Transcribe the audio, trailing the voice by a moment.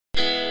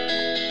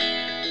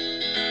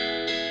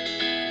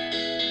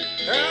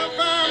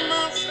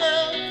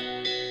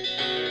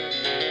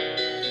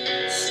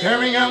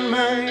staring out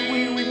my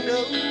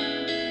window,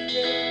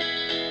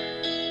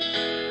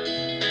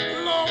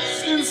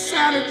 lost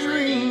inside a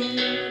dream,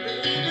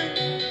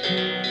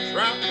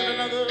 trapped in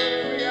another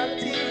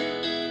reality.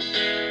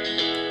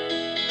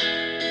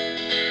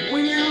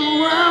 When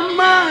you were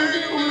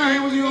mine, when I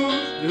was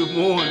yours. Good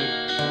morning.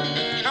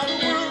 How the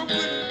world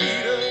couldn't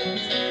beat us.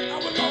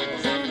 Our love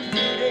was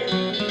undefeated.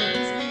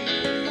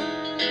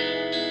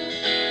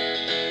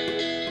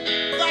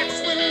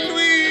 That's when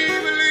we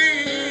believe.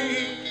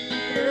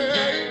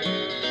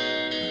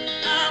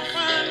 I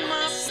find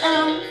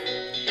myself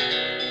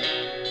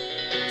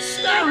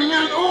staring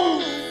at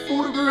old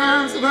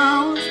photographs of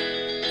ours,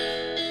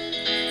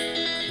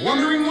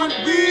 wondering what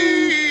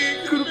we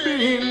could have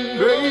been,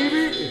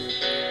 baby.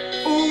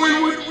 Oh,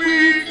 and what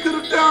we could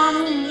have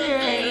done,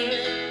 yeah.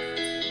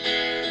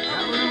 I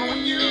remember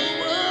when you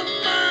were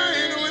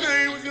mine, when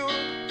I was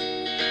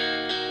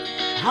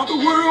yours. How the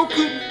world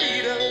couldn't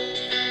beat us.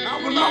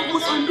 Our love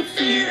was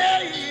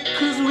undefeated,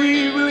 cause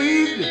we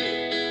believed it.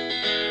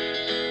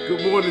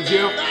 Good morning,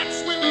 Jeff.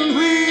 That's when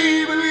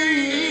we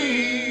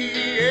believed,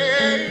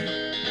 yeah.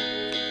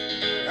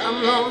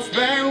 I'm lost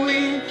back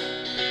when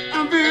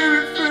I'm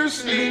very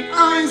thirsty.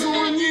 Eyes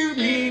on you,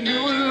 need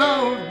your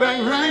love back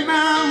right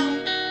now.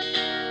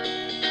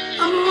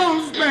 I'm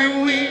lost back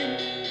when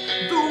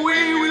the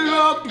way we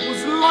loved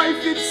was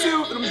life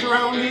itself, and I'm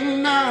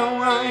drowning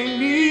now. I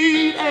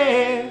need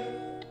air.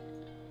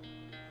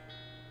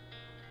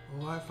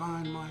 Oh, I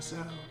find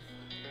myself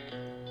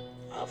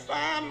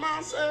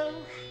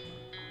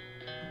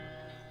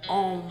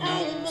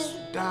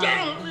almost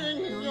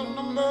dialing your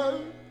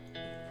number.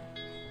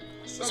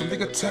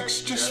 Something a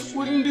text just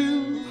wouldn't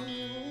do.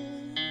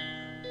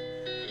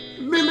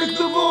 Mimic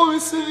the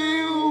voice of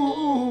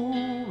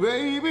you,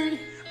 baby.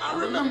 I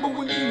remember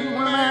when you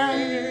were mine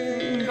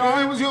and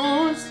I was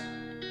yours.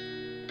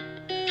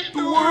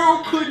 The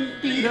world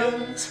couldn't beat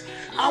us.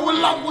 Our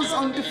love was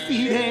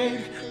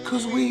undefeated,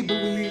 cause we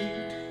believed.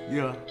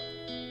 Yeah.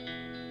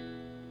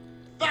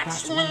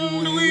 That's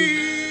when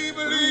we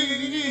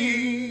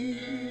believed.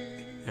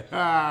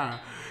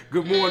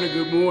 Good morning,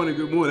 good morning,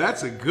 good morning.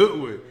 That's a good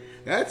one.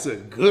 That's a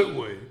good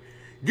one.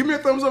 Give me a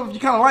thumbs up if you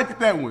kind of liked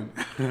that one.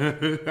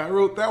 I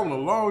wrote that one a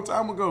long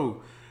time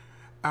ago.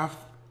 I'm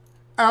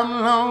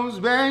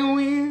lost back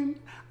when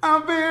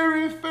our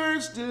very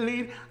first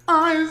delete.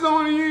 Eyes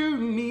on you,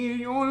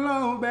 need your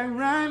love back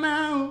right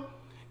now.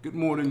 Good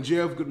morning,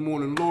 Jeff. Good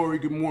morning, Lori.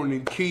 Good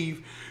morning,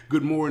 Keith.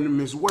 Good morning,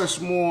 Miss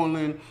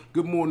Westmoreland.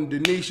 Good morning,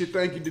 Denisha.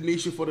 Thank you,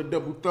 Denisha, for the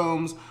double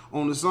thumbs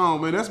on the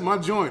song, man. That's my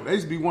joint. That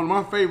used to be one of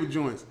my favorite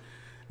joints.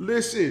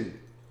 Listen,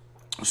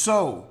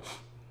 so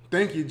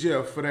thank you,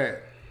 Jeff, for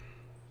that.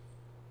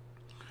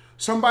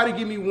 Somebody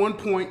give me 1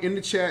 point in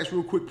the chats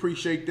real quick.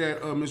 Appreciate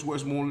that, Miss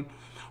Westmoreland.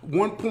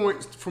 1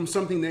 point from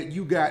something that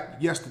you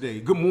got yesterday.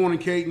 Good morning,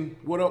 Caden.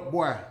 What up,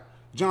 boy?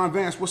 John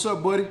Vance, what's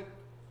up, buddy?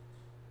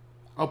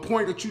 A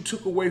point that you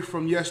took away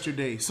from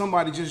yesterday.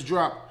 Somebody just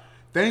dropped.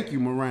 Thank you,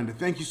 Miranda.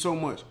 Thank you so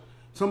much.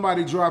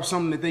 Somebody dropped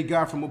something that they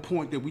got from a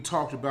point that we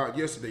talked about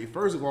yesterday.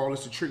 First of all,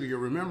 it's to trigger your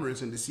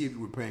remembrance and to see if you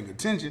were paying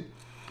attention,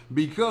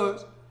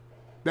 because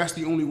that's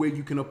the only way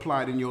you can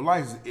apply it in your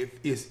life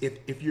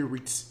if you're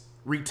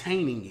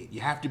retaining it.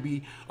 You have to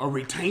be a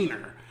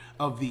retainer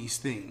of these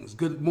things.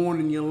 Good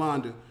morning,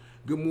 Yolanda.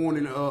 Good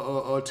morning,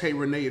 Tay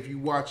Renee, if you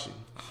watching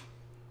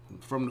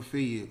from the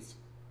feds,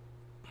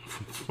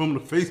 from the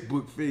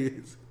Facebook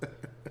feds.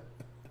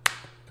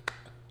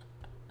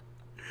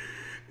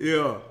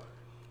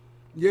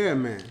 Yeah,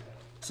 man.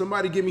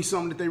 Somebody give me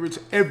something that they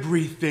retain.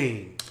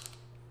 Everything.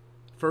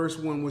 First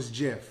one was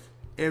Jeff.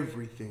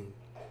 Everything.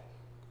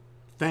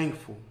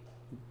 Thankful.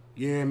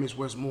 Yeah, Miss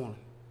Westmoreland.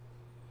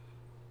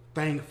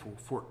 Thankful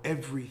for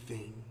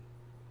everything.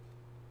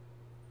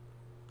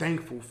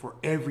 Thankful for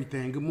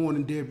everything. Good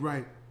morning, Deb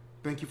Wright.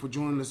 Thank you for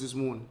joining us this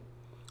morning.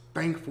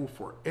 Thankful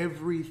for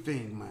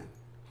everything, man.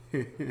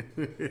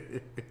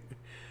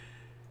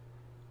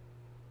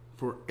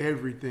 For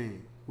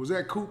everything. Was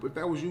that Coop? If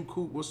that was you,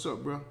 Coop, what's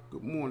up, bro?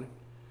 Good morning.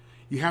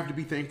 You have to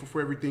be thankful for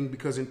everything,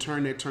 because in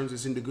turn that turns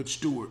us into good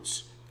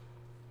stewards.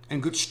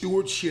 And good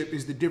stewardship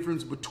is the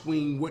difference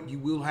between what you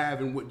will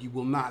have and what you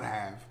will not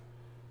have.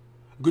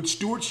 Good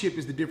stewardship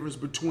is the difference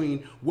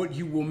between what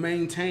you will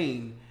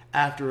maintain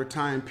after a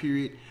time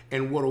period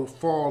and what will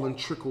fall and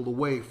trickle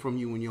away from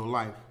you in your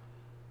life.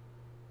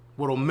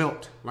 What will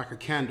melt like a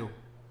candle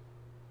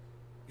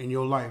in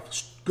your life.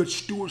 Good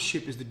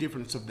stewardship is the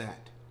difference of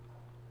that.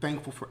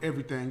 Thankful for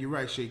everything. You're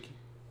right, Shaky.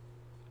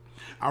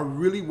 I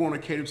really want to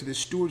cater to this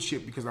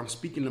stewardship because I'm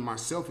speaking to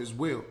myself as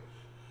well.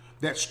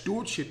 That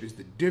stewardship is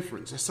the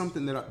difference. That's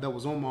something that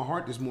was on my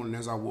heart this morning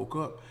as I woke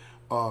up.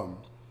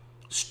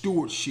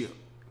 Stewardship.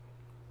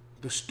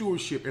 The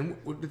stewardship. And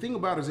the thing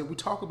about it is that we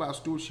talk about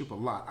stewardship a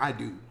lot. I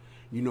do.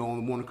 You know, on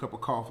the morning cup of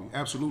coffee.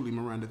 Absolutely,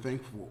 Miranda.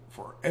 Thankful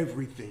for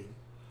everything.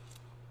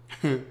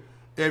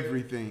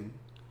 Everything.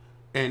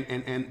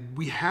 And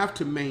we have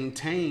to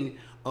maintain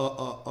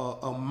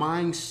a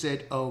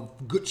mindset of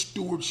good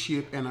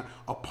stewardship and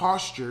a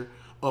posture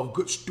of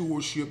good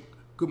stewardship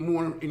Good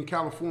morning in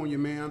California,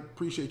 man.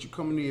 Appreciate you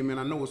coming in, man.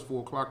 I know it's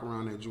 4 o'clock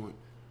around that joint.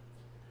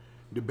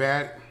 The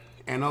bad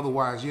and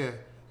otherwise, yeah,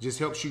 just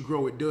helps you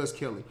grow. It does,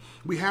 Kelly.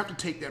 We have to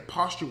take that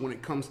posture when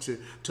it comes to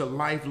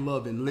life,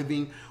 love, and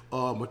living,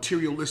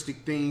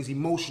 materialistic things,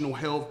 emotional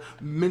health,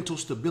 mental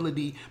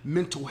stability,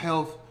 mental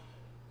health,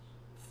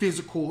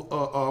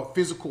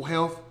 physical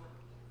health.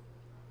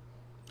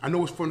 I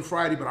know it's Fun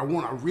Friday, but I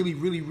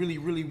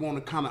really want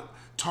to kind of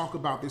talk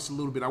about this a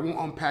little bit. I won't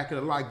unpack it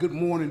a lot. Good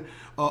morning,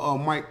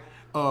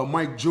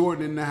 Mike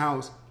Jordan in the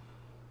house.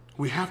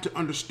 We have to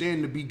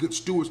understand to be good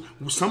stewards.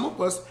 Some of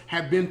us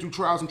have been through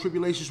trials and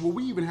tribulations where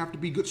we even have to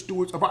be good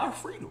stewards of our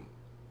freedom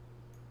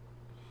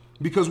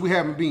because we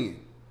haven't been.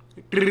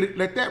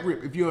 Let that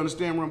rip if you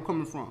understand where I'm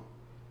coming from.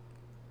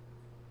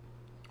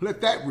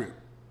 Let that rip.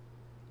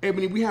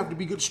 Ebony, we have to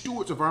be good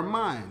stewards of our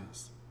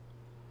minds.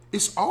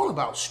 It's all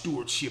about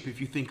stewardship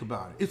if you think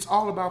about it. It's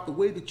all about the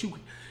way that you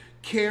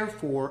care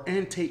for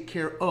and take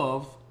care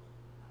of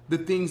the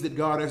things that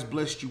God has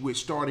blessed you with,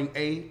 starting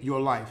your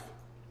life.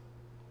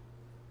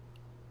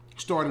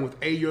 Starting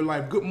with your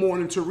life. Good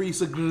morning,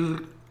 Teresa.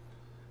 Let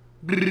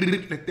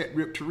that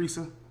rip,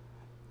 Teresa.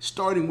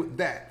 Starting with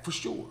that, for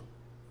sure.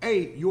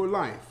 Your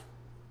life.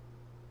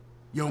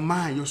 Your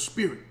mind, your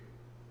spirit.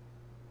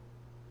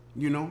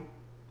 You know?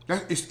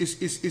 It's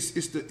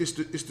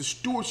the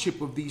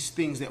stewardship of these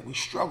things that we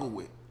struggle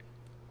with.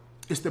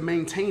 It's the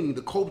maintaining,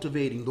 the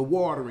cultivating, the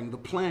watering, the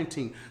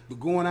planting, the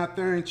going out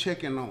there and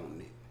checking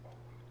on it.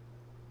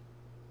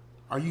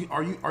 Are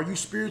you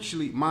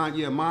spiritually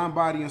mind,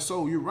 body, and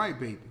soul? You're right,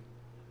 baby.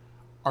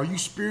 Are you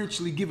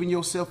spiritually giving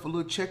yourself a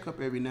little checkup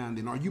every now and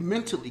then? Are you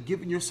mentally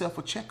giving yourself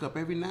a checkup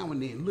every now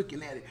and then,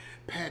 looking at it,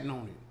 patting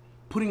on it,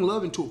 putting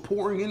love into it,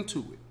 pouring into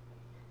it,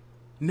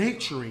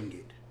 nurturing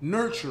it,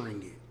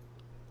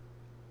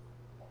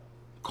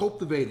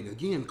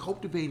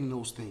 cultivating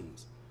those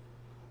things?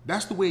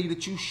 That's the way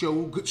that you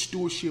show good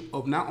stewardship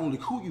of not only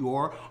who you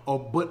are,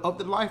 but of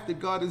the life that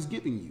God is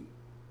giving you.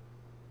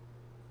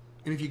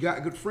 And if you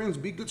got good friends,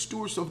 be good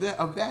stewards of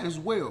that as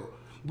well.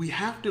 We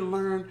have to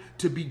learn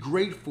to be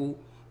grateful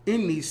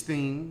in these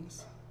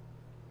things.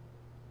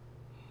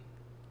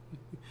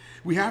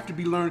 We have to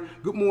be learning.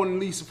 Good morning,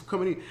 Lisa, for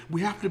coming in.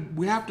 We have to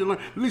learn.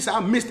 Lisa, I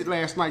missed it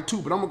last night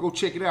too, but I'm gonna go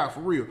check it out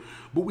for real.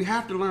 But we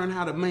have to learn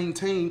how to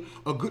maintain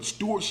a good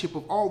stewardship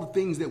of all the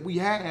things that we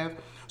have,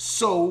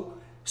 so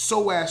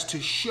as to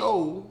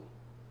show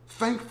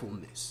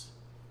thankfulness.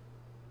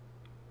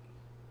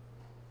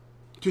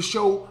 To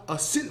show a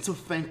sense of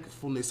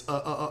thankfulness,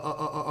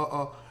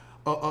 a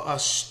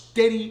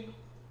steady,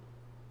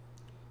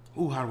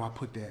 how do I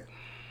put that?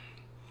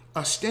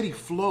 A steady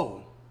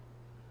flow.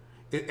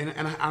 And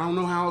I don't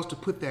know how else to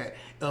put that,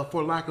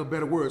 for lack of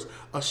better words.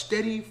 A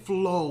steady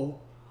flow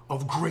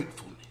of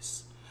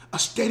gratefulness. A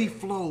steady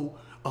flow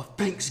of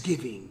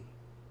thanksgiving.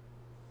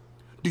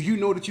 Do you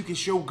know that you can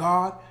show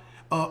God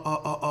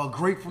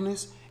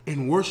gratefulness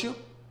in worship?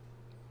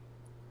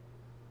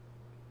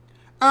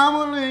 I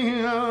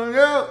believe on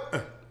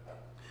you.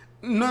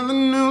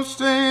 Nothing new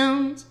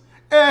stands.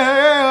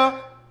 Yeah.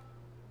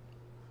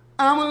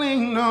 I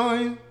believe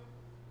on you.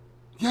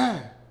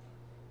 Yeah.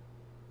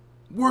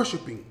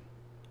 Worshiping.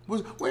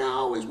 Well, I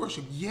always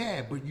worship.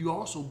 Yeah, but you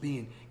also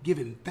being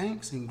given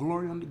thanks and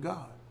glory unto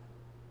God.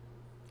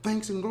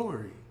 Thanks and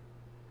glory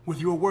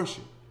with your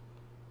worship.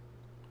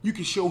 You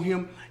can show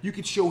him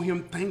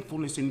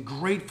thankfulness and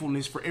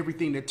gratefulness for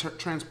everything that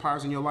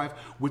transpires in your life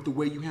with the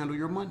way you handle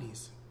your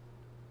monies.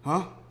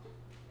 Huh?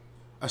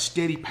 A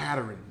steady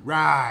pattern.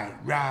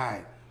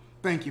 Right.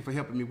 Thank you for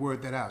helping me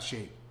word that out,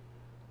 Shay.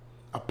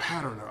 A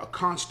pattern, a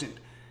constant,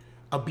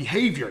 a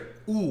behavior.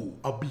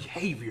 A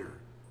behavior.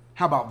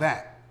 How about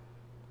that?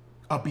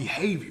 A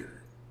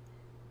behavior,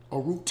 a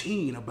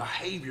routine, a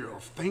behavior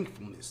of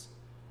thankfulness,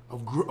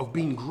 of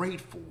being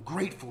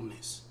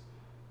gratefulness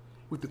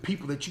with the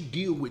people that you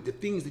deal with, the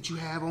things that you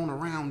have on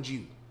around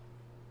you.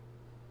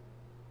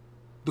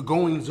 The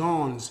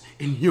goings-ons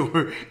in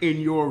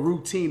your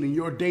routine, in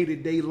your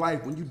day-to-day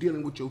life, when you're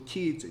dealing with your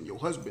kids and your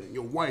husband and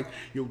your wife,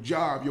 your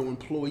job, your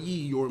employee,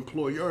 your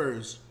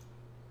employers,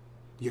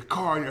 your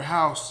car, your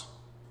house.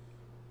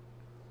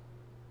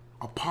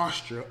 A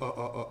posture,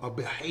 a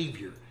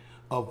behavior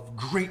of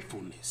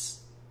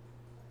gratefulness.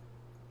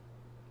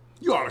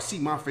 You ought to see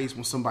my face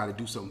when somebody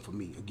do something for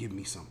me or give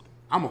me something.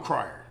 I'm a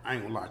crier. I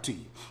ain't gonna lie to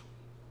you.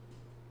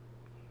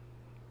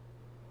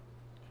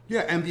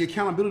 Yeah, and the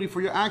accountability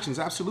for your actions,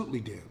 absolutely,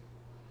 Deb.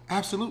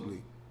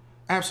 Absolutely.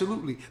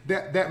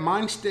 That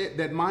mindset,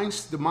 the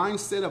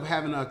mindset of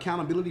having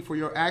accountability for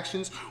your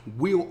actions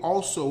will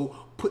also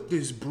put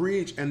this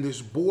bridge and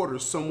this border,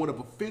 somewhat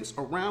of a fence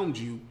around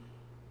you,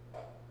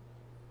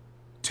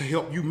 to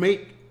help you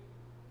make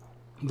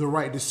the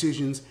right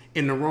decisions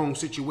in the wrong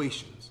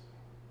situations.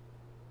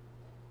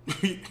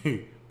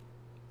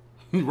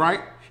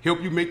 Right?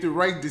 Help you make the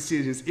right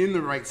decisions in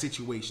the right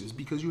situations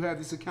because you have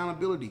this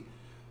accountability,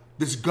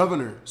 this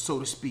governor, so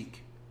to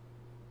speak,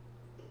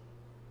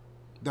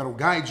 that'll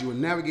guide you and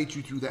navigate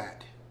you through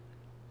that.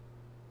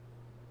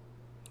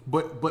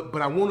 But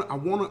I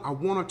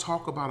want to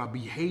talk about a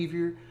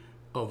behavior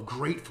of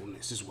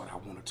gratefulness is what I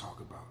want to talk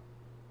about.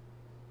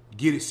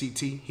 Get it,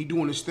 CT? He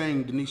doing his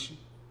thing, Denisha.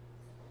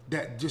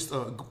 That just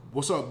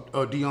what's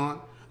up, Dion?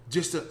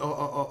 Just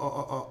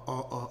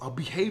a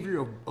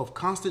behavior of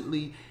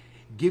constantly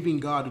giving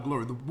God the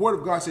glory. The Word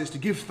of God says to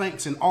give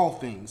thanks in all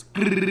things.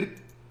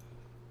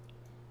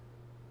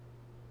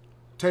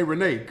 Tay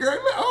Renee, girl,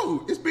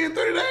 oh, it's been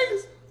 30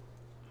 days.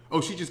 Oh,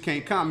 she just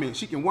can't comment.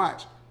 She can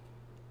watch.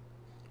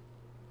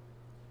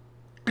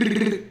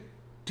 To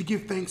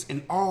give thanks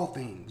in all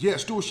things. Yeah,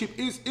 stewardship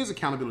is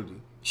accountability.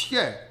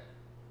 Yeah.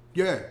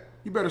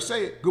 You better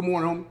say it. Good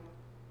morning, homie.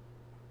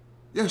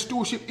 Yeah,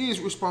 stewardship is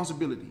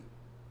responsibility.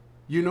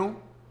 You know,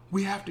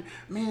 we have to,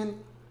 man.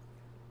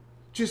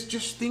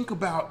 Just think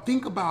about.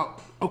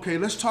 Okay,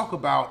 let's talk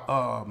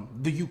about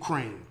the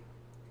Ukraine.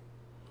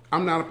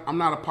 I'm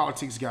not a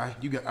politics guy.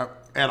 You got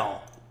at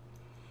all.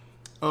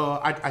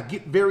 I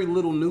get very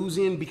little news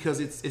in because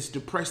it's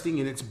depressing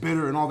and it's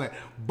bitter and all that.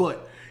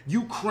 But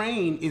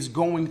Ukraine is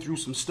going through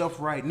some stuff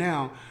right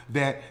now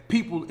that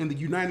people in the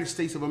United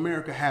States of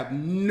America have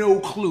no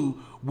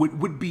clue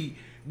would be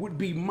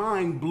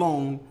mind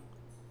blown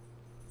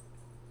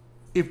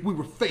if we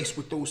were faced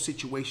with those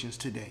situations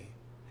today.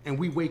 And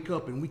we wake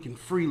up and we can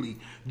freely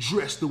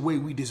dress the way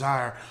we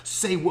desire,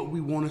 say what we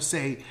want to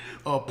say,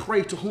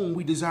 pray to whom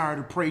we desire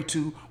to pray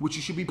to, which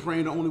you should be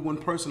praying to only one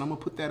person. I'm going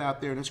to put that out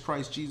there, and that's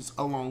Christ Jesus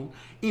alone.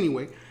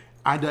 Anyway,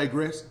 I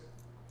digress.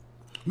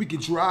 We can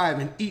drive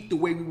and eat the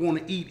way we want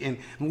to eat and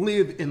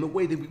live in the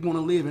way that we want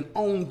to live and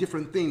own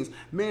different things.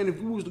 Man, if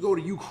we was to go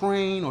to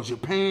Ukraine or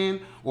Japan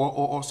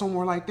or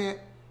somewhere like that,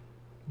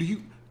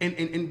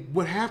 and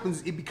what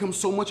happens, it becomes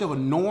so much of a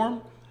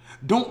norm.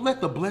 Don't let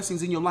the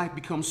blessings in your life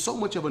become so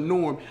much of a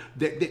norm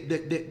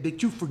that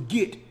you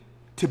forget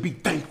to be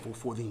thankful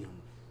for them.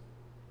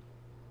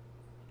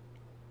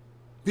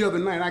 The other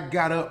night, I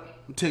got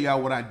up and tell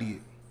y'all what I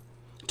did.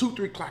 2,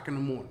 3 o'clock in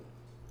the morning.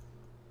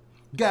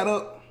 Got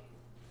up.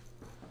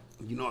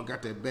 You know I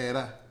got that bad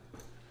eye.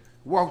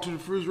 Walked to the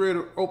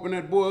refrigerator, opened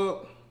that boy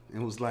up,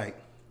 and was like,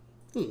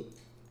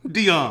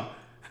 Dion,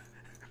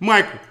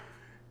 Michael.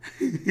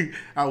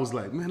 I was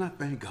like, man, I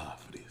thank God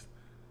for this.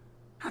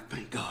 I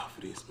thank God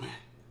for this, man.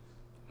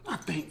 I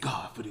thank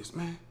God for this,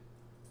 man.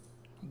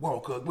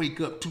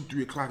 Wake up 2,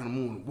 3 o'clock in the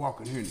morning,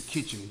 walk in here in the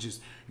kitchen and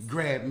just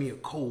grab me a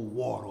cold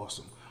water or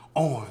some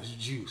orange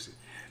juice.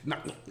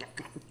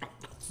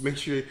 Make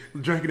sure you're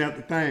drinking out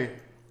the thing.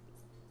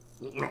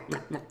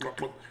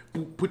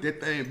 Put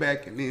that thing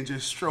back and then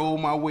just stroll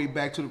my way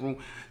back to the room.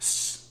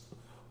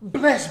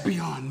 Blessed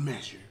beyond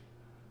measure.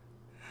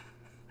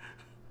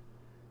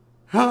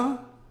 Huh?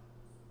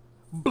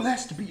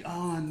 Blessed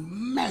beyond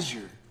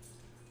measure.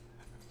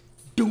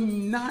 Do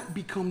not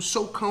become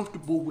so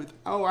comfortable with,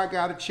 oh, I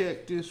got to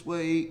check this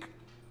week.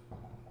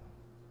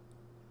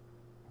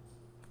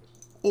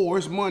 Or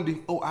it's Monday.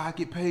 Oh, I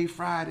get paid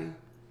Friday.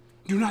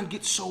 Do not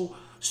get so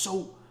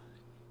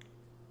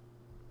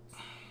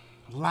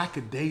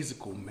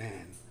lackadaisical,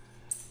 man.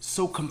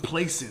 So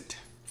complacent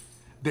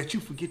that you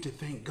forget to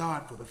thank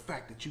God for the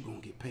fact that you're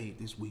going to get paid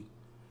this week.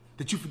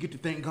 That you forget to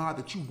thank God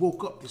that you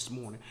woke up this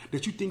morning.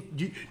 That you think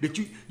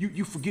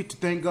you forget to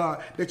thank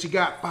God that you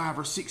got 5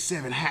 or 6,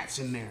 7 hats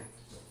in there.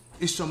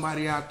 It's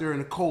somebody out there in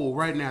the cold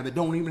right now that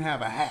don't even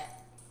have a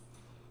hat.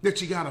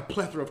 That you got a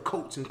plethora of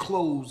coats and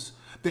clothes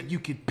that you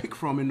could pick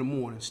from in the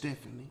morning,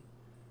 Stephanie.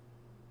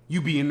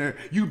 You be in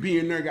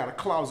there, got a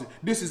closet.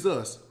 This is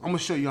us. I'm going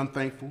to show you I'm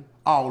thankful.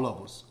 All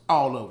of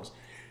us.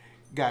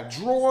 Got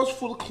drawers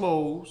full of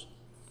clothes.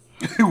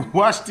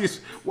 Watch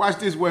this,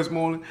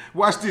 Westmoreland.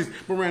 Watch this,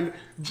 Miranda.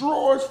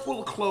 Drawers full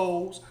of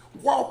clothes,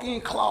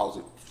 walk-in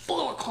closet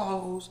full of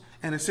clothes,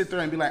 and then sit there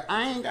and be like,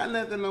 I ain't got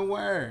nothing to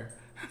wear.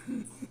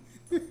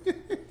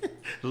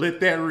 Let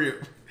that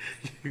rip.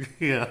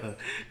 Yeah,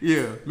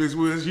 Miss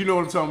Willis, you know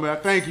what I'm talking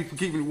about. Thank you for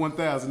keeping it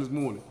 1,000 this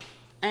morning.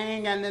 I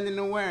ain't got nothing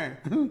to wear.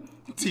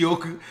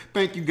 Tioka,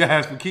 thank you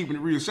guys for keeping it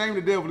real. Shame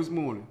the devil this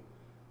morning.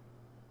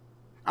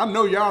 I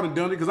know y'all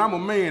done it because I'm a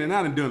man and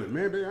I done it,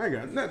 man. I ain't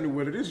got nothing to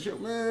wear to this show,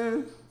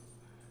 man.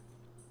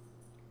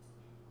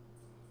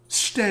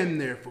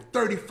 Stand there for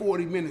 30,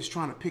 40 minutes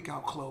trying to pick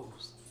out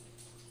clothes.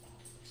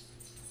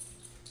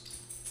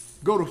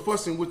 Go to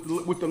fussing with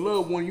the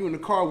loved one you in the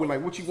car with,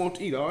 like, what you want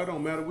to eat. Oh, it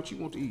don't matter what you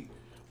want to eat.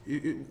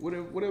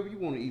 Whatever you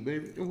want to eat,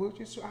 baby. And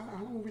I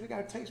don't really got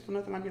a taste for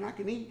nothing. I mean, I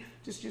can eat.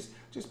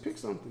 Just pick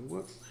something.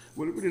 Well,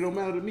 it really don't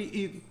matter to me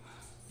either.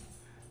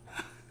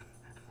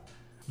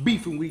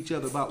 Beefing with each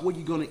other about what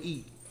you're going to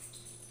eat.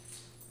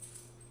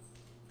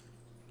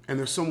 And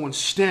there's someone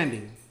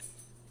standing.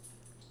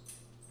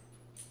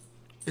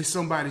 It's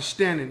somebody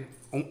standing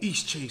on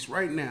East Chase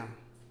right now.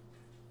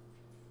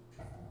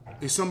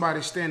 It's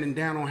somebody standing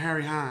down on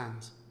Harry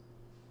Hines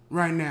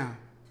right now.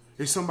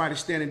 It's somebody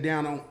standing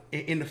down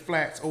in the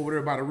flats over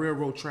there by the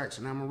railroad tracks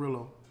in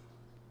Amarillo.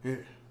 Yeah.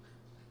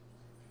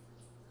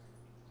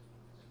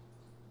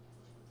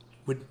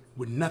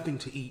 With nothing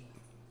to eat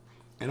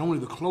and only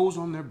the clothes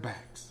on their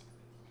backs.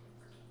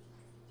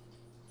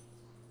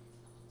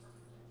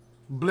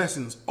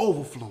 Blessings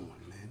overflowing,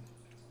 man.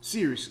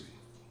 Seriously.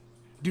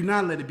 Do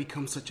not let it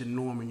become such a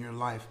norm in your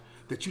life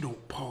that you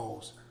don't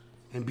pause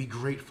and be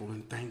grateful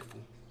and thankful.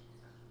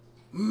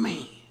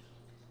 Man,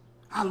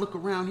 I look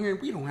around here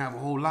and we don't have a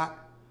whole lot.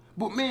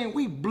 But man,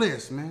 we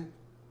blessed, man.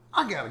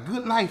 I got a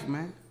good life,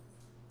 man.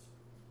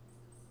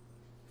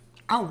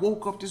 I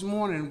woke up this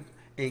morning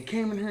and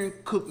came in here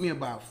and cooked me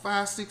about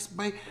 5, 6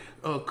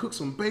 cooked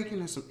some bacon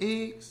and some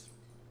eggs.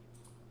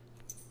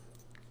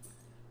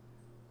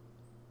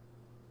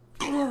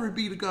 Glory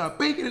be to God.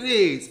 Bacon and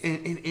eggs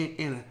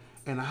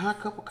and a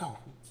hot cup of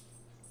coffee.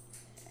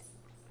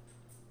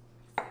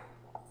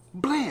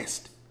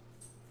 Blessed.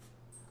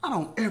 I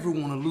don't ever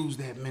want to lose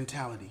that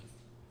mentality.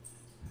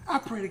 I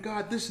pray to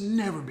God this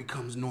never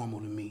becomes normal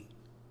to me.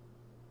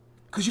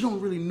 Because you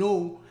don't really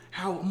know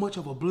how much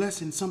of a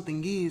blessing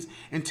something is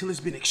until it's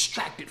been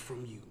extracted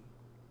from you.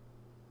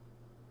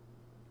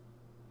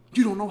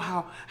 You don't know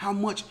how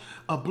much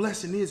a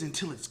blessing is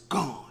until it's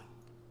gone.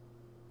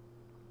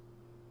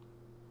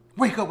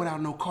 Wake up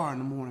without no car in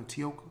the morning,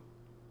 Tioka.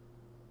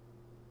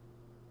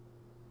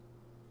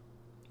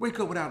 Wake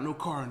up without no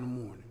car in the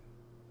morning.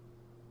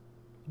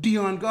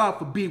 Dion, God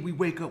forbid we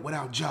wake up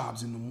without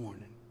jobs in the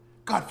morning.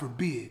 God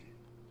forbid.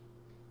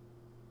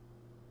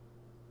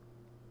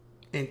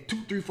 And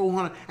 $200, $300,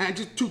 $400, and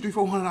just $200,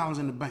 $400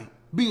 in the bank.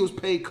 Bills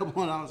paid, couple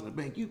 $100 in the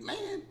bank. You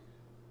man,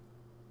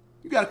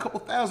 you got a couple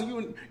thousand.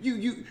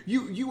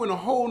 You in a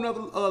whole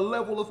nother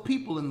level of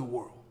people in the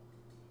world.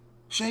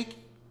 Shaky.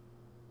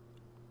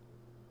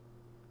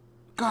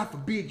 God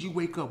forbid you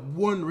wake up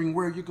wondering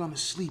where you're gonna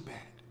sleep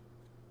at.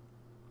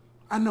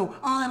 I know,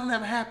 it'll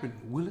never happen,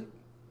 will it?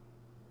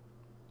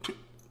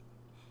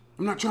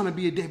 I'm not trying to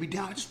be a Debbie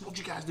Downer. I just want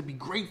you guys to be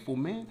grateful,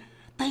 man.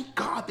 Thank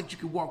God that you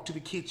can walk to the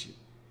kitchen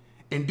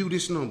and do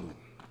this number.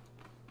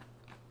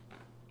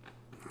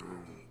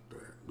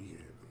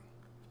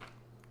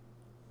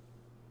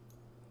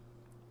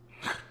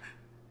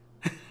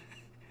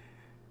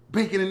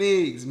 Bacon and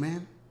eggs,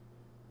 man.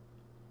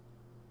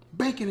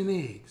 Bacon and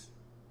eggs.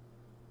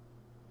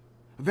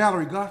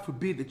 Valerie, God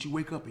forbid that you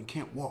wake up and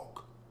can't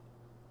walk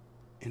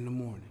in the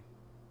morning.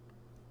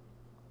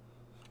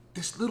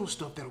 This little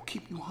stuff that'll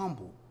keep you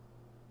humble,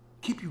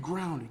 keep you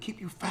grounded,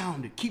 keep you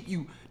founded, keep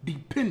you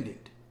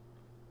dependent.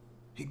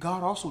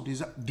 God also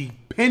designed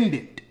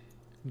dependent.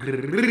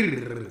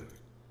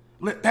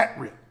 Let that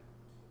rip.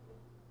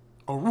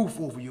 A roof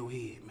over your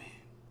head, man.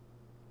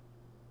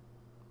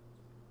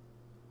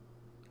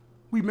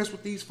 We mess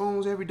with these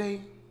phones every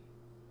day.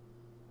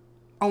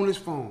 On this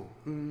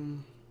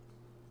phone.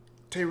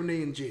 Tay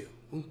Renee in jail.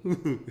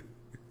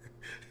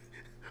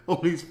 On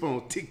these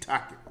phones,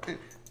 tick-tocking.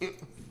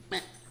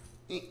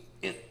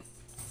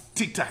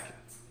 Tick-tocking.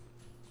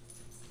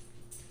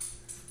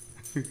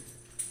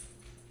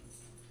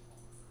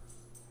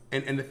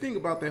 And the thing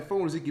about that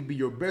phone is it can be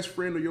your best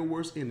friend or your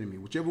worst enemy,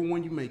 whichever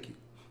one you make it.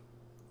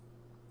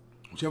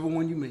 Whichever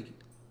one you make it.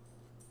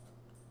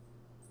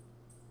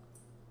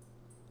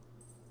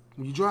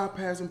 When you drive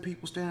past some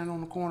people standing on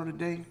the corner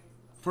today,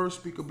 first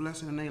speak a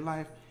blessing in their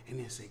life, and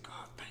then say,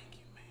 God, thank you,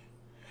 man.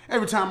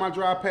 Every time I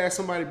drive past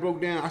somebody broke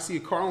down, I see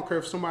a car, I don't care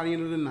if somebody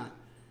in it or not.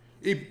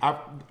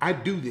 I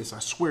do this, I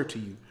swear to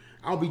you.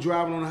 I'll be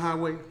driving on the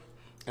highway,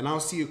 and I'll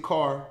see a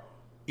car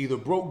either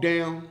broke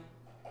down,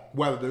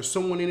 whether there's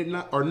someone in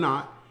it or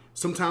not.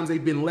 Sometimes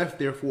they've been left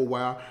there for a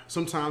while.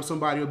 Sometimes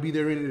somebody will be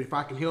there in it. If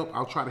I can help,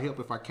 I'll try to help.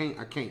 If I can't,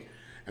 I can't.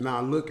 And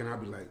I'll look and I'll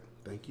be like,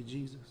 thank you,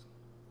 Jesus.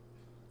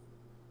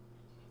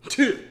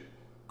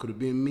 Could have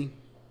been me.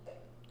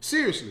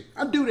 Seriously,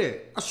 I do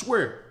that. I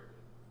swear.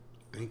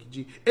 Thank you,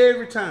 Jesus.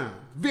 Every time.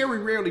 Very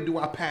rarely do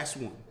I pass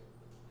one.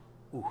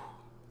 Ooh,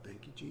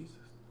 thank you, Jesus.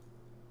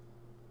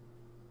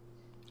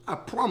 I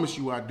promise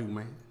you I do,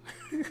 man.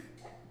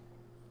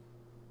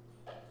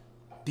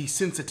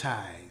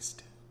 Desensitized.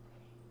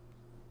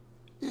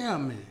 Yeah,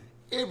 man.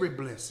 Every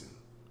blessing.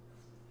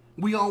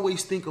 We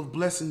always think of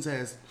blessings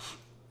as,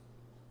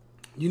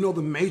 you know,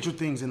 the major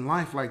things in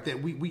life like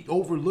that. We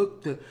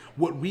overlook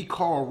what we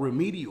call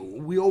remedial.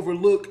 We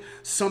overlook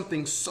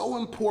something so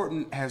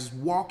important as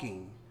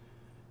walking.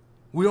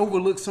 We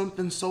overlook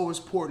something so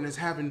important as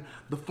having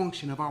the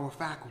function of our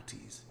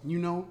faculties. You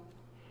know?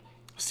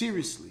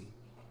 Seriously.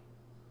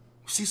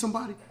 See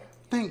somebody?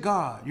 Thank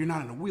God you're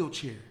not in a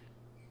wheelchair.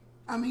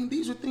 I mean,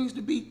 these are things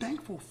to be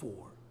thankful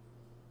for.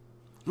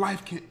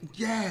 Life can,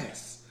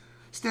 yes.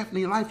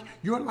 Stephanie,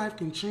 your life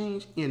can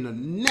change in a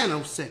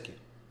nanosecond.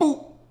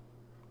 Boop.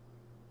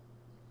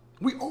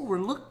 We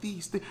overlook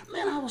these things.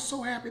 Man, I was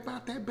so happy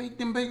about that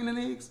bacon and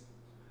eggs.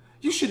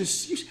 You should have,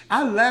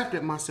 I laughed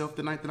at myself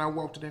the night that I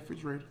walked to that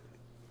refrigerator.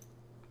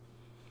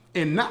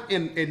 And not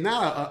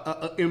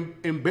a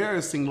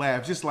embarrassing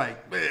laugh, just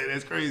like, man,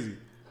 that's crazy.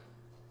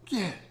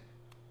 Yeah.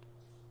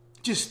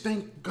 Just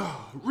thank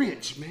God.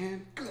 Rich,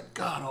 man. Good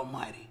God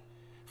Almighty.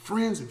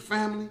 Friends and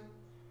family.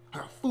 I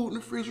got food in the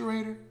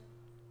refrigerator.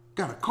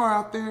 Got a car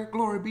out there.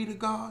 Glory be to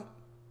God.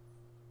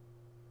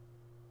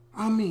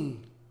 I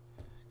mean,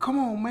 come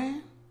on,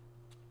 man.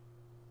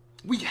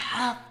 We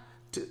have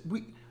to,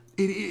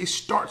 it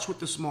starts with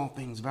the small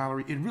things,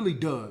 Valerie. It really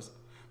does.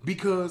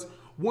 Because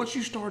once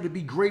you start to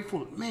be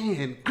grateful,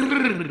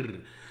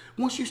 man,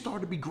 Once you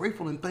start to be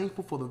grateful and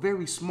thankful for the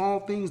very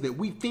small things that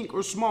we think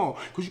are small,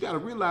 because you got to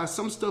realize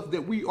some stuff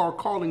that we are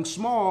calling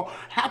small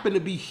happen to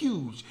be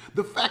huge.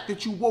 The fact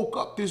that you woke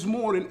up this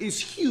morning is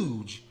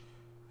huge,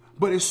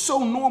 but it's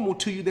so normal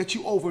to you that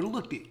you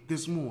overlooked it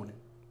this morning.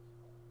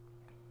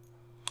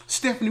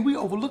 Stephanie, we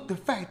overlooked the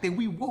fact that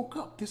we woke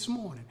up this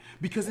morning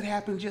because it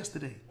happened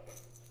yesterday.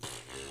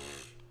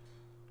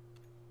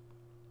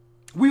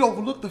 We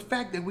overlooked the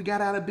fact that we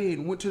got out of bed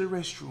and went to the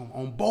restroom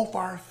on both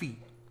our feet.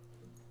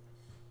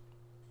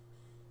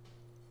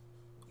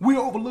 We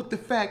overlooked the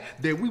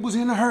fact that we was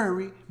in a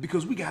hurry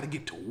because we got to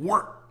get to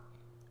work.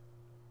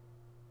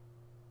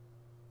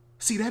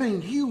 See, that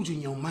ain't huge in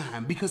your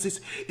mind because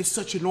it's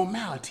such a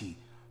normality.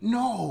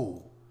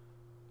 No.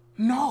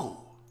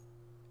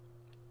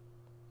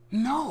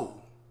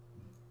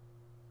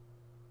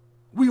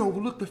 We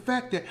overlooked the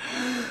fact that,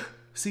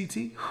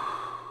 CT,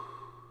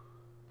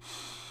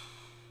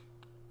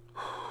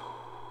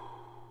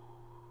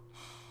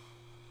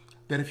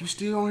 that if you're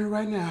still on here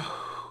right now,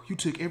 you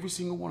took every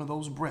single one of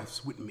those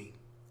breaths with me.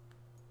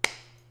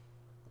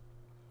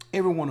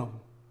 Every one of them.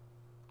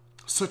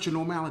 Such a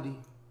normality.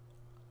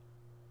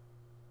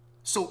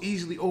 So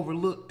easily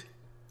overlooked.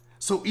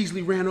 So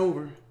easily ran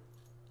over.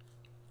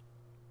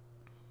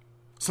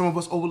 Some of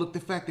us overlooked the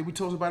fact that we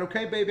told somebody,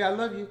 okay, baby, I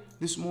love you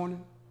this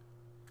morning.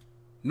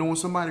 Knowing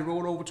somebody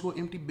rolled over to an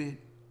empty bed.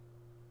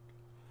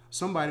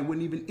 Somebody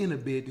wasn't even in a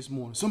bed this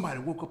morning. Somebody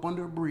woke up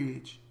under a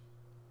bridge.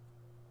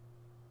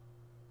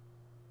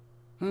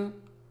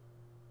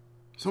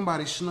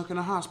 Somebody snuck in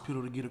a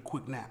hospital to get a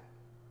quick nap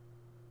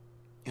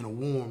in a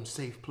warm,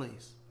 safe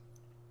place.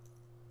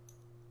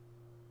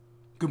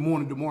 Good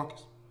morning,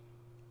 DeMarcus.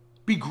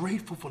 Be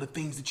grateful for the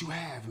things that you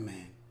have,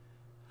 man.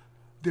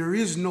 There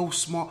is no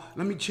small.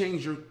 Let me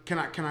change your. Can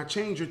I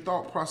change your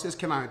thought process?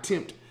 Can I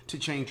attempt to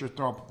change your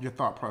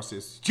thought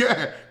process?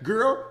 Yeah,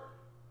 girl.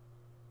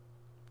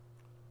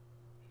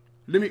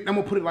 I'm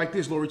gonna put it like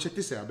this, Lori. Check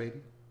this out,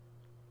 baby.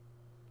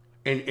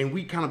 And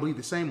we kind of believe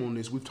the same on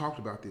this. We've talked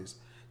about this.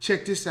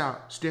 Check this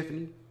out,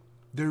 Stephanie.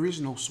 There is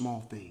no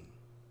small thing.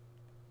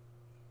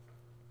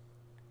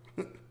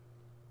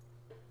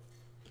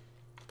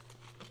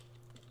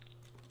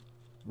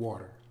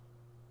 Water.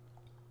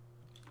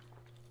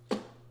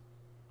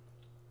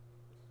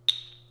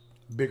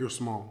 Big or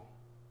small?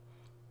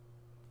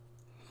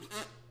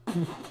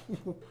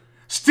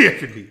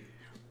 Stephanie.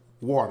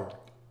 Water.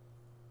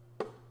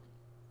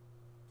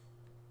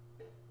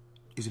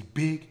 Is it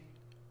big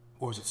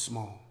or is it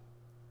small?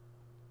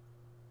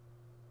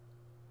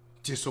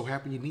 Just so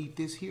happen you need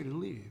this here to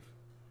live.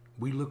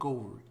 We look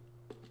over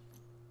it.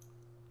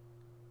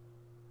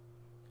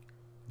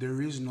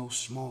 There is no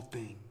small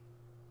thing.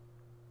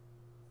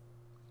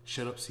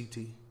 Shut up,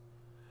 CT.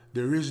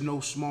 There is no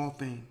small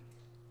thing.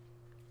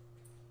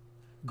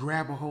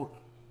 Grab a hold.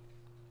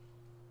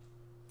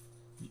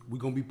 We're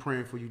going to be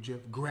praying for you, Jeff.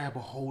 Grab a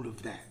hold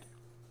of that.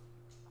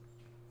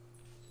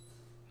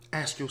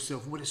 Ask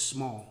yourself, what is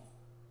small?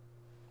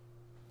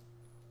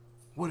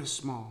 What is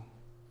small?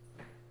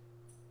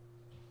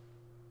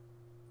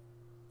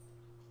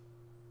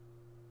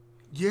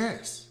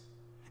 Yes.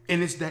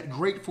 And it's that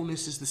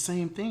gratefulness is the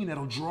same thing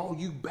that'll draw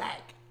you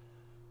back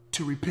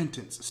to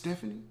repentance.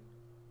 Stephanie,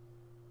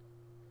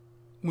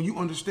 when you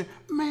understand,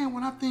 man,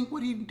 when I think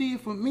what he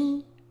did for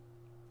me.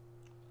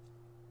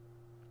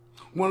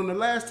 One of the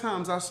last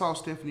times I saw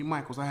Stephanie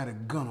Michaels, I had a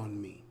gun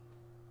on me.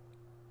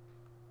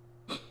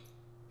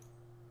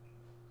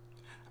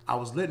 I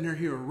was letting her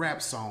hear a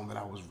rap song that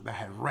I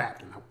had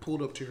rapped, and I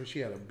pulled up to her. She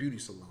had a beauty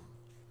salon.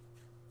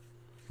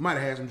 Might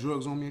have had some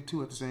drugs on me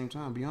too at the same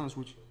time, to be honest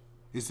with you.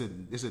 It's a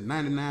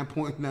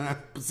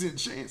 99.9%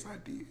 chance I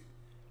did.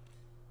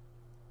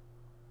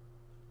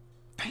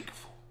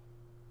 Thankful.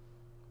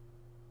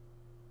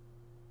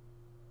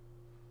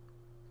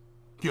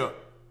 Yeah.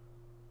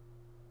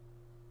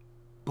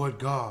 But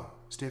God,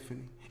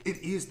 Stephanie, it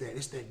is that.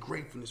 It's that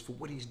gratefulness for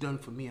what he's done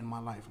for me in my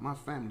life, my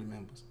family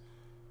members.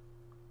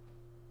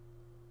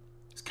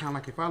 It's kind of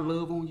like if I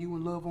love on you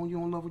and love on you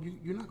and love on you,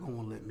 you're not going to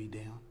want to let me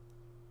down.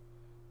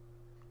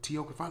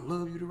 Tioka, if I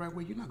love you the right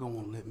way, you're not going to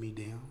want to let me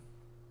down.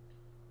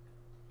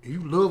 If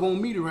you love on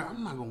me the right,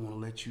 I'm not going to want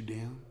to let you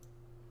down.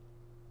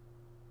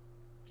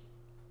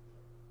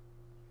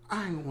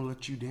 I ain't going to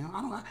let you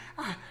down.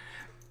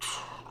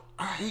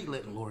 I hate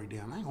letting Lori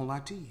down. I ain't going to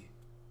lie to you.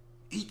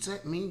 Eats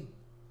at me.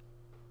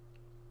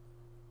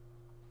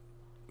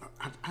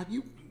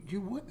 You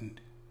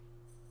wouldn't.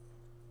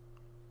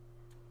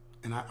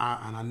 And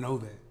I know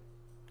that.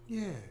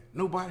 Yeah,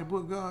 nobody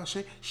but God.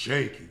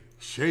 Shaky.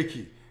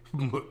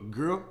 But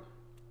girl,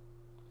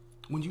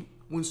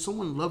 when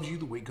someone loves you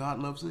the way God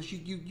loves us,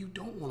 you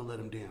don't want to let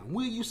them down.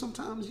 Will you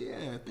sometimes?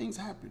 Yeah, things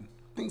happen.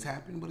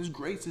 But his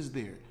grace is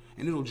there.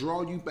 And it'll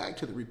draw you back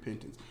to the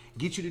repentance.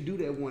 Get you to do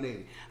that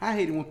 180. I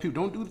hate it when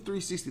people don't do the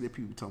 360 that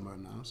people talking about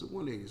now. So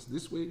 180 is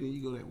this way, then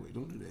you go that way.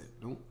 Don't do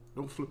that.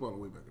 Don't flip all the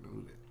way back. Don't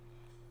do that.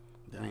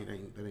 That ain't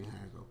how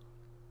it go.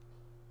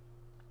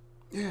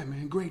 Yeah,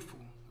 man, grateful.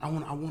 I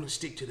want to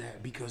stick to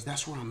that because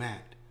that's where I'm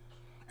at.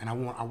 And I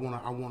want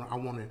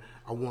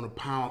to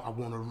pound, I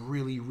want to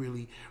really,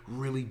 really,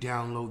 really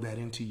download that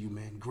into you,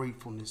 man.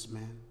 Gratefulness,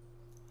 man.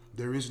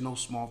 There is no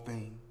small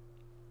thing.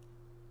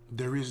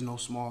 There is no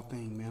small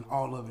thing, man.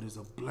 All of it is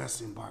a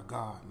blessing by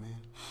God, man.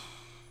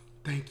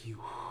 Thank you.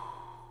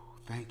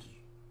 Thank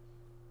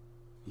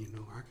you. You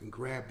know, I can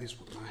grab this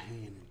with my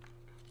hand and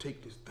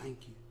take this.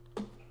 Thank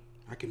you.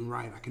 I can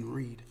write. I can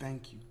read.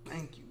 Thank you.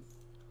 Thank you.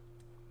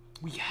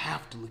 We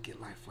have to look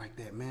at life like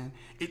that, man.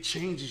 It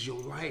changes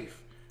your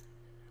life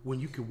when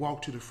you can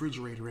walk to the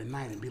refrigerator at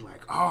night and be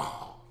like,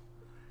 oh,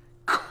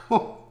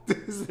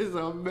 this is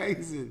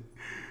amazing.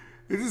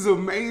 This is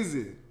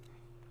amazing.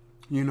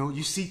 You know,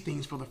 you see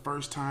things for the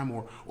first time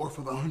or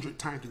for the 100th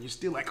time, and you're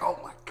still like, oh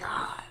my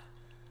God.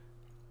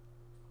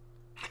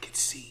 I can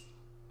see.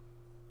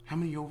 How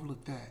many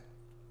overlooked that?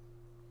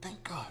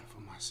 Thank God for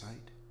my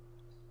sight.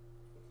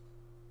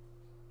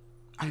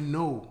 I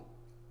know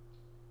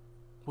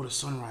what a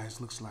sunrise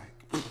looks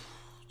like.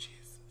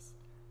 Jesus.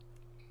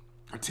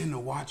 I tend to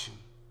watch them.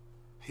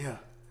 Yeah,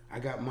 I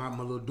got my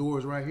little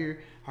doors right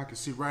here. I can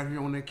sit right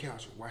here on that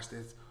couch and watch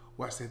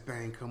that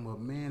thing come up.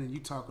 Man, and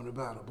you talking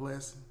about a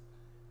blessing.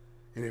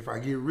 And if I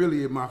get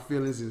really in my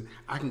feelings,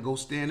 I can go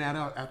stand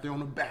out there on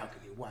the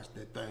balcony and watch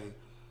that thing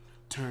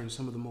turn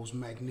some of the most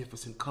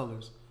magnificent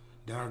colors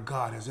that our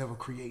God has ever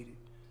created.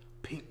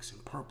 Pinks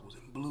and purples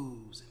and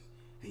blues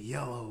and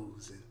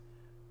yellows. And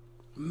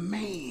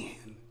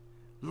man,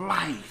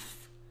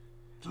 life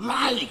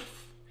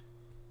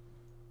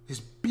is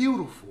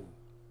beautiful.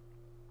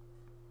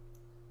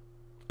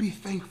 Be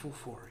thankful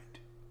for it.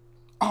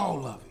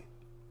 All of it.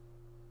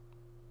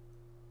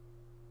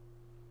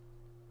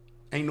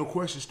 Ain't no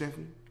question,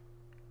 Stephanie.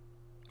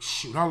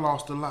 Shoot, I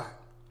lost a lot.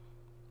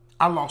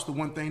 I lost the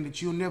one thing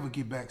that you'll never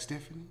get back,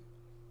 Stephanie.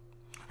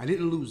 I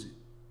didn't lose it.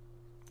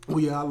 Oh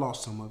yeah, I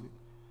lost some of it.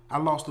 I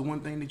lost the one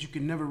thing that you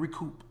can never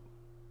recoup.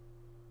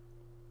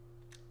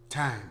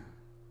 Time.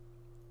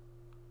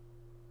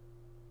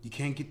 You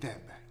can't get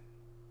that back.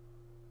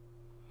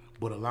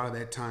 But a lot of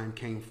that time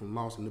came from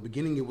loss. In the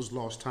beginning, it was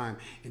lost time,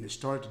 and it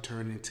started to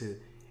turn into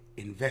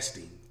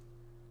investing.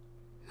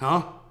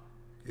 Huh?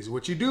 Is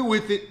what you do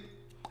with it.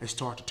 It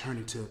started to turn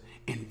into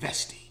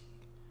investing.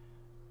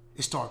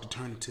 It started to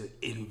turn into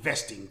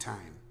investing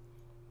time.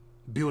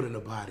 Building a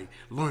body,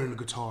 learning the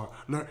guitar,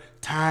 learn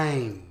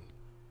time.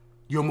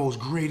 Your most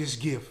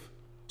greatest gift.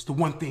 It's the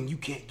one thing you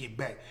can't get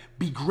back.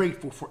 Be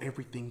grateful for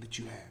everything that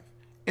you have.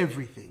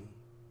 Everything.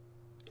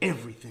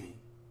 Everything.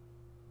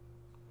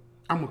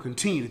 I'm going to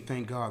continue to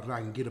thank God that I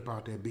can get up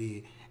out that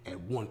bed at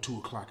 1, 2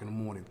 o'clock in the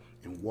morning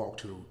and walk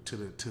to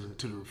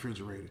the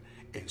refrigerator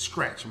and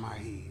scratch my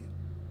head.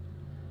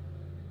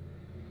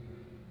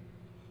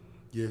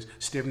 Yes,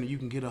 Stephanie, you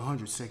can get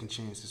 100 second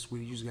chances,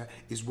 sweetie.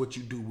 It's what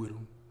you do with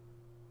them.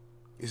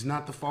 It's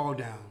not the fall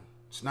down.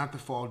 It's not the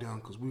fall down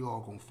because we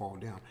all going to fall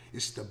down.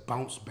 It's the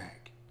bounce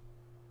back.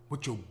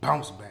 What's your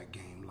bounce back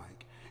game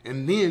like?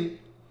 And then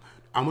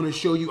I'm going to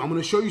show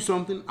you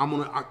something.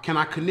 Can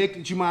I connect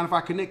it? You mind if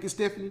I connect it,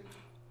 Stephanie?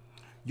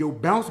 Your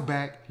bounce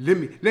back, let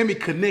me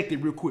connect it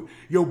real quick.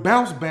 Your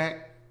bounce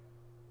back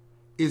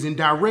is in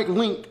direct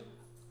link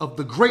of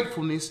the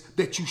gratefulness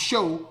that you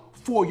show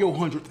for your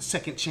 100th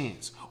second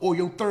chance or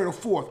your 3rd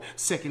or 4th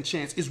second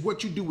chance. Is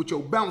what you do with your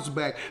bounce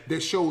back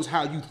that shows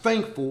how you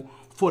thankful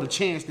for the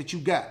chance that you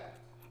got,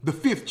 the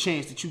 5th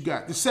chance that you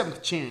got, the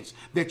 7th chance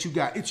that you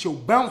got. It's your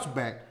bounce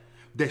back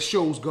that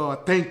shows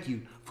God thank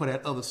you for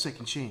that other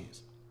second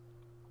chance.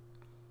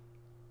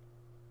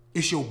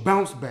 It's your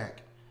bounce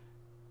back.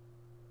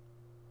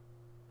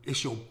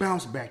 It's your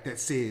bounce back that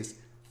says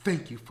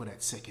thank you for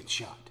that second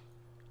shot.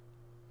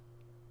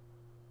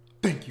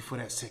 Thank you for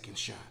that second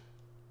shot.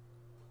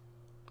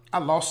 I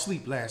lost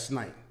sleep last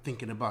night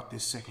thinking about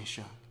this second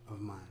shot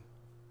of mine.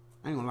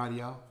 I ain't gonna lie to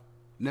y'all.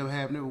 Never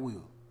have, never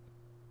will.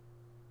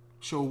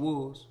 Sure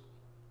was.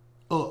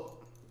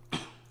 Up.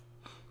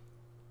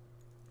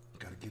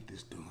 Gotta get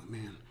this done,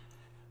 man.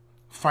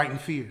 Fighting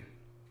fear.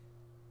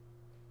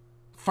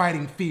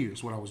 Fighting fear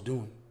is what I was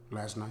doing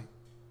last night.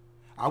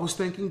 I was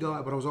thanking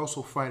God, but I was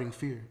also fighting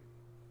fear.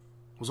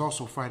 I was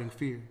also fighting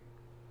fear.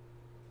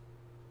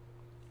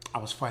 I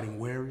was fighting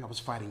worry. I was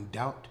fighting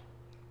doubt.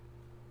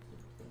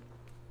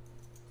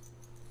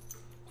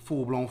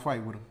 Full-blown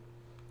fight with him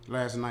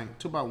last night.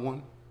 Till about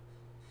 1.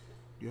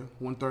 Yeah,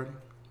 1:30,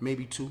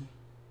 maybe 2.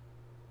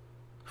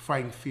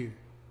 Fighting fear.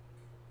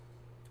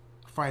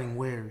 Fighting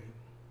worry.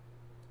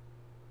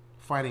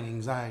 Fighting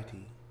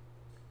anxiety.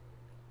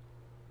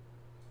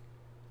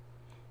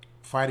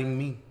 Fighting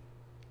me.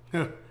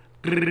 A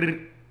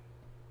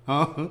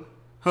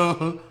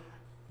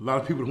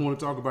lot of people don't want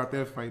to talk about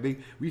that fight.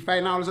 We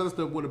fighting all this other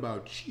stuff. What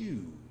about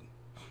you?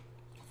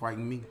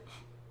 Fighting me.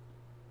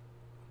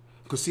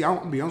 Because see,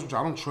 I'll be honest with you,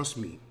 I don't trust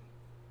me.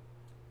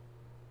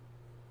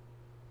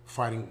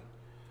 Fighting,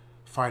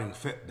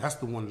 that's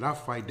the one that I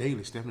fight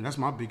daily, Stephanie. That's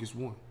my biggest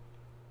one.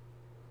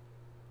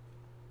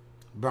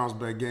 Bounce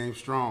back game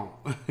strong.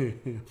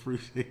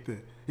 Appreciate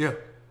that. Yeah,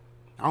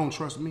 I don't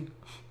trust me.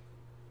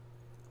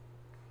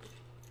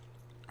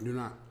 I do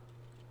not.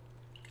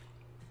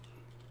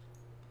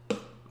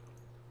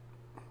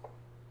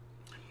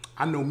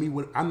 I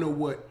know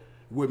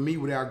what me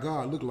without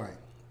God look like.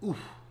 Oof.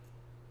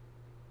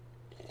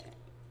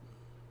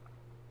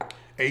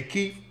 Hey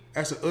Keith,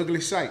 that's an ugly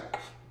sight.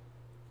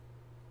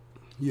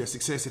 Yeah,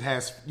 success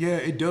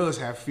it does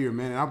have fear,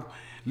 man.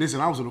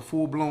 Listen, I was in a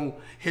full-blown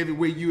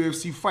heavyweight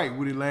UFC fight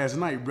with it last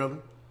night, brother.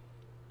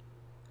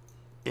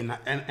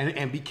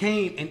 And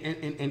became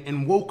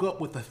and woke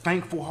up with a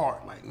thankful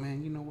heart. Like,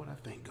 man, you know what? I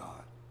thank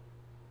God.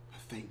 I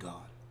thank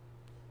God.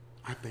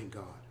 I thank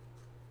God.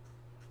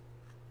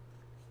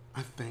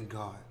 I thank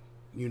God,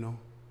 you know.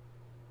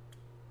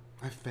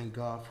 I thank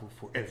God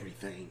for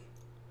everything.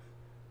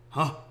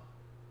 Huh?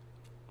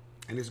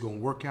 And it's going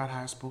to work out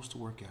how it's supposed to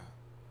work out.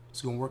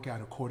 It's going to work out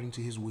according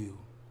to his will.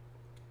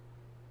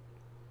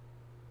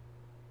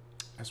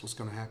 That's what's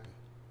going to happen.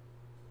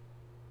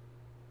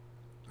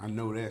 I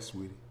know that,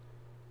 sweetie.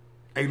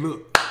 Hey,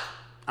 look,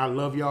 I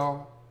love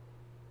y'all.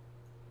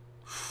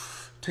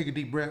 Take a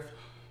deep breath.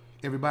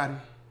 Everybody,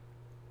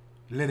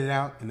 let it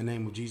out. In the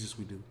name of Jesus,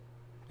 we do.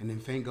 And then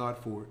thank God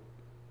for it.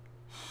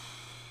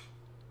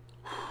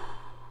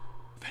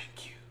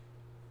 Thank you.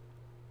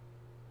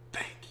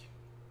 Thank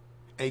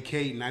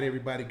you. AK, not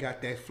everybody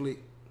got that flick.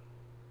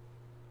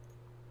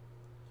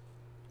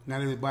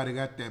 Not everybody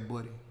got that,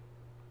 buddy.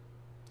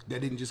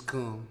 That didn't just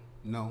come.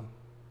 No,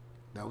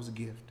 that was a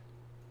gift.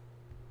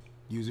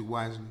 Use it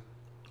wisely.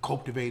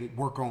 Cultivate it.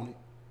 Work on it.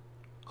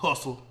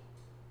 Hustle.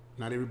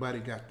 Not everybody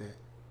got that.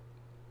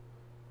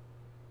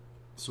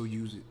 So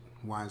use it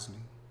wisely.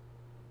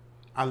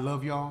 I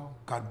love y'all.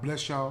 God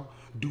bless y'all.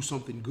 Do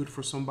something good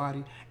for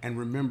somebody. And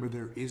remember,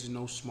 there is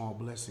no small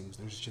blessings.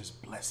 There's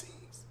just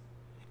blessings.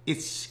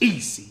 It's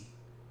easy.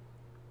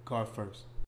 God first.